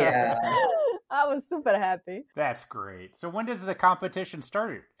 Oh, yeah. I was super happy. That's great. So when does the competition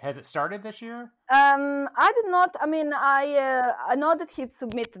start? Has it started this year? I did not. I mean, I know that he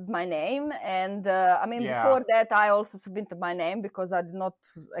submitted my name, and before that, I also submitted my name because I did not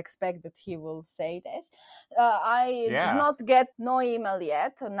expect that he will say this. I did not get no email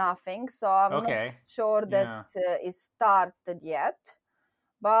yet, nothing. So I'm not sure that it started yet.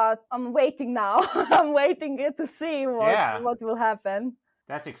 But I'm waiting now. I'm waiting to see what will happen.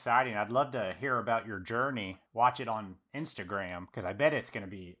 That's exciting. I'd love to hear about your journey. Watch it on Instagram because I bet it's going to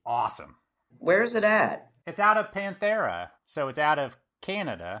be awesome. Where's it at? It's out of Panthera. So it's out of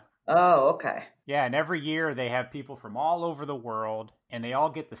Canada. Oh, okay. Yeah, and every year they have people from all over the world and they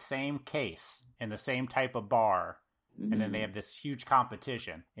all get the same case and the same type of bar. Mm-hmm. And then they have this huge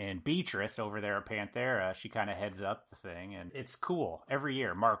competition. And Beatrice over there at Panthera, she kind of heads up the thing. And it's cool. Every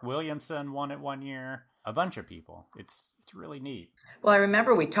year. Mark Williamson won it one year. A bunch of people. It's really neat. Well, I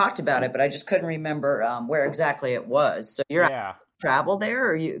remember we talked about it, but I just couldn't remember where exactly it was. So you're travel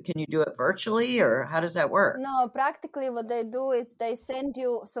there, or can you do it virtually, or how does that work? No, practically what they do is they send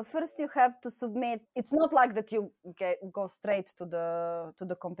you. So first you have to submit. It's not like that you go straight to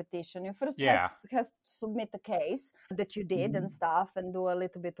the competition. You first have to submit a case that you did and stuff, and do a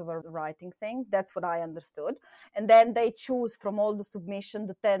little bit of a writing thing. That's what I understood. And then they choose from all the submission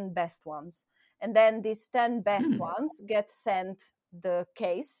the 10 best ones, and then these 10 best ones get sent the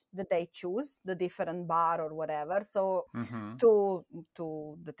case that they choose, the different bar or whatever, so to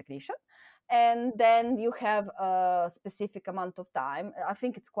the technician, and then you have a specific amount of time. I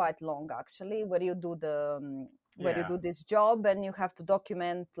think it's quite long actually, where you do you do this job, and you have to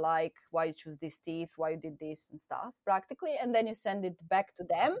document like why you choose this teeth, why you did this and stuff practically, and then you send it back to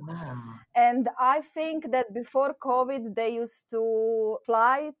them. And I think that before COVID they used to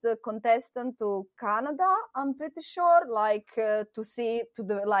fly the contestant to Canada, I'm pretty sure, like to see to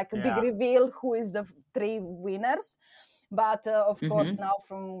the like a big reveal who is the 3 winners. But of course, now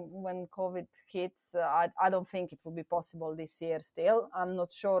from when COVID hits, I don't think it will be possible this year still. I'm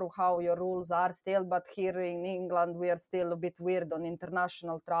not sure how your rules are still, but here in England, we are still a bit weird on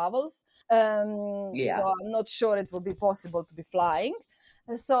international travels. So I'm not sure it will be possible to be flying.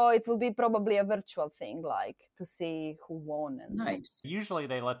 So it will be probably a virtual thing, like to see who won. And nice. Usually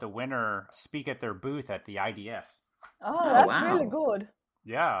they let the winner speak at their booth at the IDS. Oh, that's really good.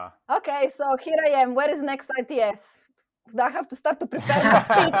 Yeah. Okay, so here I am. Where is next ITS? I have to start to prepare my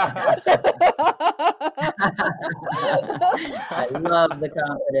speech. I love the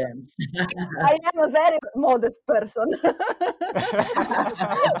confidence. I am a very modest person.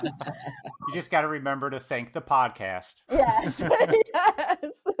 You just got to remember to thank the podcast. Yes,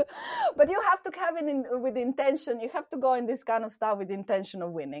 yes. But you have to have it with intention. You have to go in this kind of stuff with the intention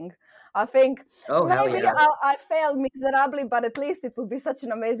of winning. I think maybe I failed miserably, but at least it will be such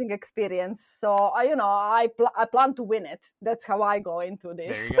an amazing experience. So, I plan to win it. That's how I go into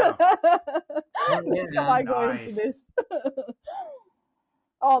this. There you go. That's how I go into this.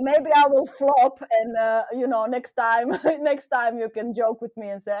 Oh, maybe I will flop, and next time you can joke with me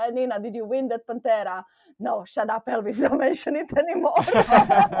and say, hey, Nina, did you win that Pantera? No, shut up, Elvis, don't mention it anymore.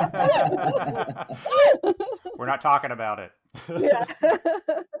 We're not talking about it. Yeah.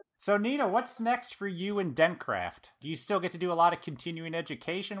 So, Nina, what's next for you and Dentcraft? Do you still get to do a lot of continuing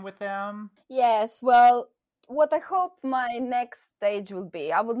education with them? Yes, well, what I hope my next stage will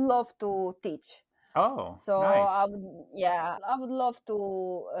be, I would love to teach. Oh, so nice. I would love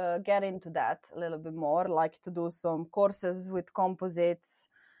to get into that a little bit more, like to do some courses with composites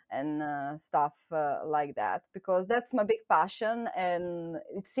and stuff like that, because that's my big passion, and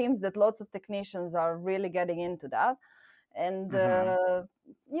it seems that lots of technicians are really getting into that. And for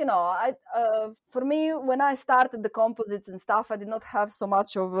me, when I started the composites and stuff, I did not have so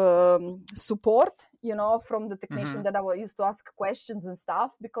much of support, from the technician that I used to ask questions and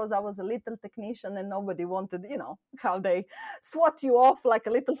stuff, because I was a little technician and nobody wanted, how they swat you off like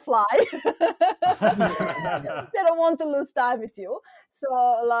a little fly. They don't want to lose time with you. So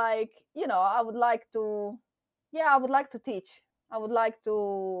I would like to teach. I would like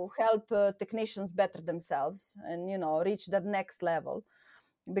to help technicians better themselves and, reach that next level,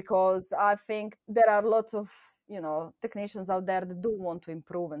 because I think there are lots of, technicians out there that do want to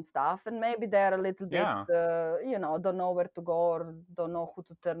improve and stuff. And maybe they're a little bit, don't know where to go or don't know who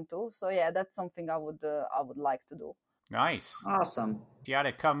to turn to. So, that's something I would like to do. Nice. Awesome. You got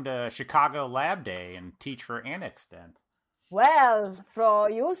to come to Chicago Lab Day and teach for Annex Dent. Well,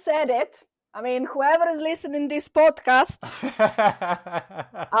 you said it. I mean, whoever is listening to this podcast,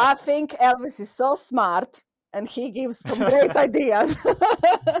 I think Elvis is so smart and he gives some great ideas.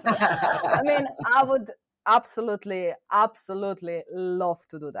 I mean, I would absolutely love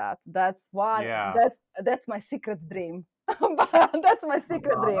to do that. That's why that's my secret dream. That's my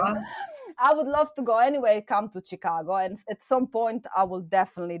secret dream. I would love to go anyway, come to Chicago, and at some point I will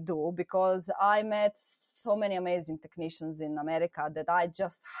definitely do, because I met so many amazing technicians in America that I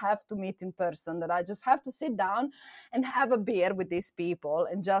just have to meet in person, that I just have to sit down and have a beer with these people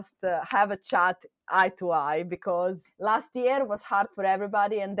and just have a chat eye to eye, because last year was hard for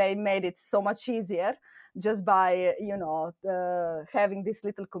everybody and they made it so much easier just by, having this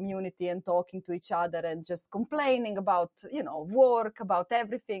little community and talking to each other and just complaining about, work, about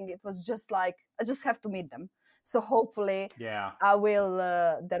everything. It was just like, I just have to meet them. So hopefully there will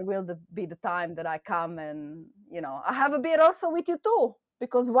be the time that I come and, I have a beer also with you too,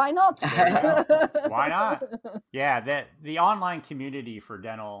 because why not? Why not? Yeah, the online community for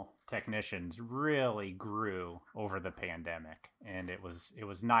dental technicians really grew over the pandemic, and it was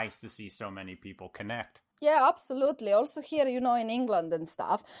nice to see so many people connect. Yeah, absolutely. Also here, in England and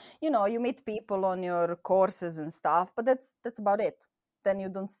stuff, you meet people on your courses and stuff, but that's about it. Then you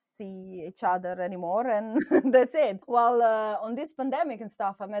don't see each other anymore, and that's it. Well, on this pandemic and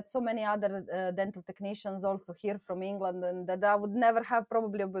stuff, I met so many other dental technicians also here from England, and that I would never have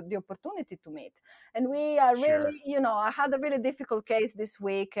probably the opportunity to meet. And we are really, I had a really difficult case this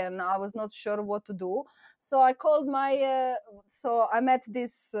week, and I was not sure what to do. So I called so I met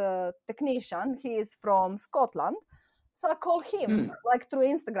this technician. He is from Scotland. So I called him through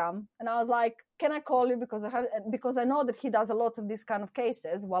Instagram, and I was like, "Can I call you because I know that he does a lot of these kind of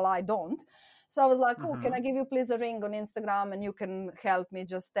cases, while I don't." So I was like, "Oh, can I give you please a ring on Instagram, and you can help me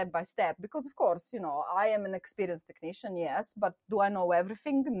just step by step?" Because of course, I am an experienced technician, yes, but do I know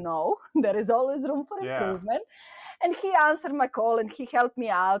everything? No. There is always room for improvement. And he answered my call, and he helped me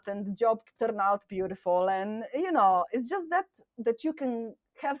out, and the job turned out beautiful. And it's just that you can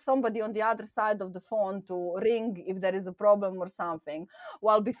have somebody on the other side of the phone to ring if there is a problem or something.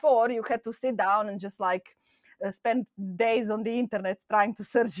 While before you had to sit down and just spend days on the internet trying to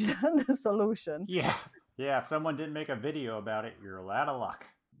search the solution. Yeah. If someone didn't make a video about it, you're out of luck.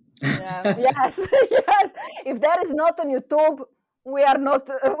 Yeah. Yes. If that is not on YouTube, we are not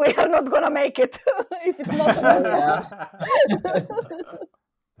gonna make it. If it's not on YouTube.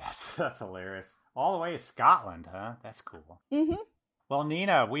 That's hilarious. All the way to Scotland, huh? That's cool. Mm-hmm. Well,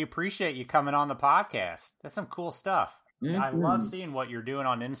 Nina, we appreciate you coming on the podcast. That's some cool stuff. I love seeing what you're doing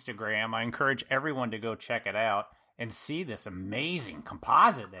on Instagram. I encourage everyone to go check it out and see this amazing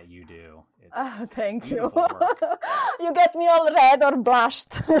composite that you do. Thank you. You get me all red or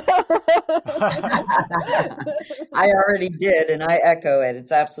blushed. I already did, and I echo it.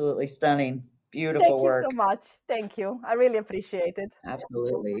 It's absolutely stunning. Beautiful work. Thank you so much. Thank you. I really appreciate it.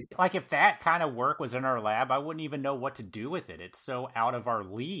 Absolutely. Like if that kind of work was in our lab, I wouldn't even know what to do with it. It's so out of our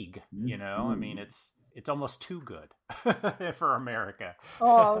league, I mean, it's almost too good for America.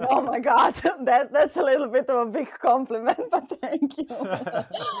 Oh my God. That's a little bit of a big compliment, but thank you.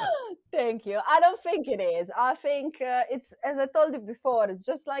 Thank you. I don't think it is. I think it's, as I told you before, it's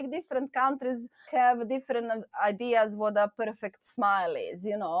just like different countries have different ideas what a perfect smile is,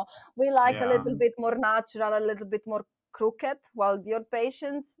 We like a little bit more natural, a little bit more crooked, while your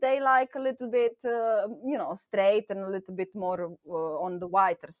patients, they like a little bit, straight and a little bit more on the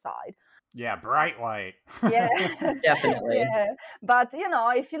whiter side. Yeah, bright white. Yeah, definitely. Yeah. But,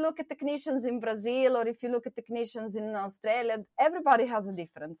 if you look at technicians in Brazil or if you look at technicians in Australia, everybody has a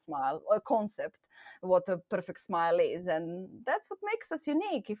different smile or concept, what a perfect smile is. And that's what makes us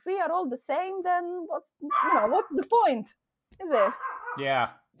unique. If we are all the same, then what's the point, is it?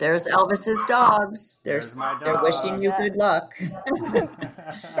 Yeah. There's Elvis's dogs. There's my dog. They're wishing you good luck.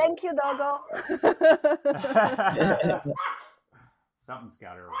 Thank you, doggo. Something's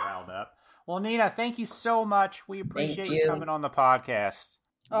got her riled up. Well, Nina, thank you so much. We appreciate you coming on the podcast.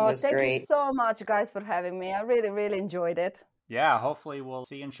 Oh, thank you so much, guys, for having me. I really, really enjoyed it. Yeah, hopefully we'll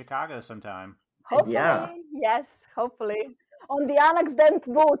see you in Chicago sometime. Hopefully, yes, hopefully. On the Annex Dent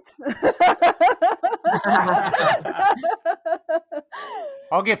booth.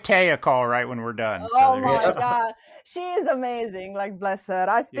 I'll give Tay a call right when we're done. Oh my God. She is amazing. Bless her.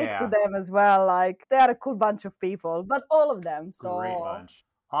 I speak to them as well. They are a cool bunch of people, but all of them. So great bunch.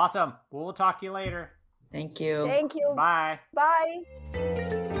 Awesome. We'll talk to you later. Thank you. Thank you. Bye. Bye.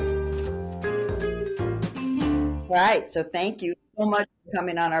 Right. So thank you so much for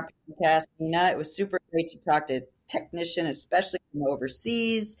coming on our podcast, Nina. It was super great to talk to a technician, especially from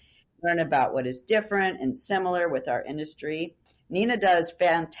overseas, learn about what is different and similar with our industry. Nina does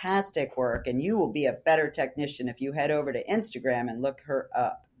fantastic work, and you will be a better technician if you head over to Instagram and look her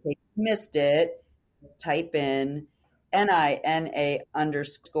up. If you missed it, type in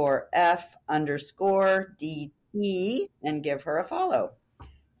NINA_F_DT and give her a follow.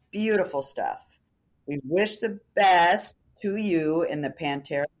 Beautiful stuff. We wish the best to you in the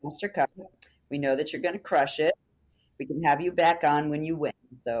Pantera Master Cup. We know that you're going to crush it. We can have you back on when you win,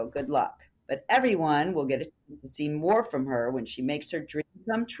 so good luck. But everyone will get a chance to see more from her when she makes her dream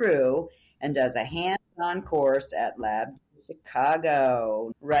come true and does a hands-on course at Lab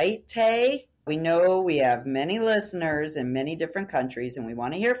Chicago. Right, Tay? We know we have many listeners in many different countries, and we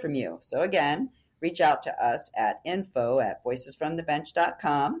want to hear from you. So again, reach out to us at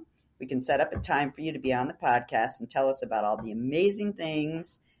info@voicesfromthebench.com. We can set up a time for you to be on the podcast and tell us about all the amazing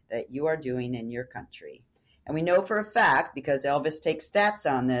things that you are doing in your country. And we know for a fact, because Elvis takes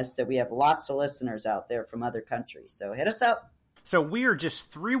stats on this, that we have lots of listeners out there from other countries. So hit us up. So we are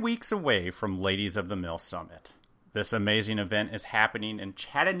just 3 weeks away from Ladies of the Mill Summit. This amazing event is happening in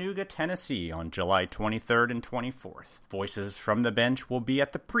Chattanooga, Tennessee on July 23rd and 24th. Voices from the Bench will be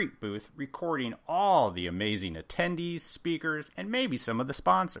at the Preet booth recording all the amazing attendees, speakers, and maybe some of the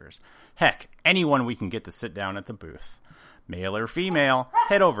sponsors. Heck, anyone we can get to sit down at the booth. Male or female,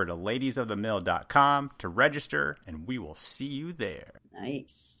 head over to ladiesofthemill.com to register, and we will see you there.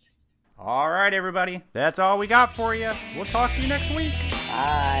 Nice. All right, everybody. That's all we got for you. We'll talk to you next week.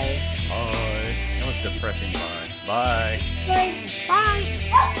 Bye. Bye. That was depressing. Bye. Bye. Bye.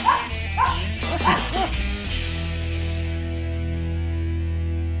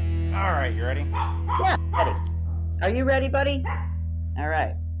 All right, you ready? Yeah, ready. Are you ready, buddy? All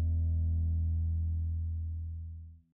right.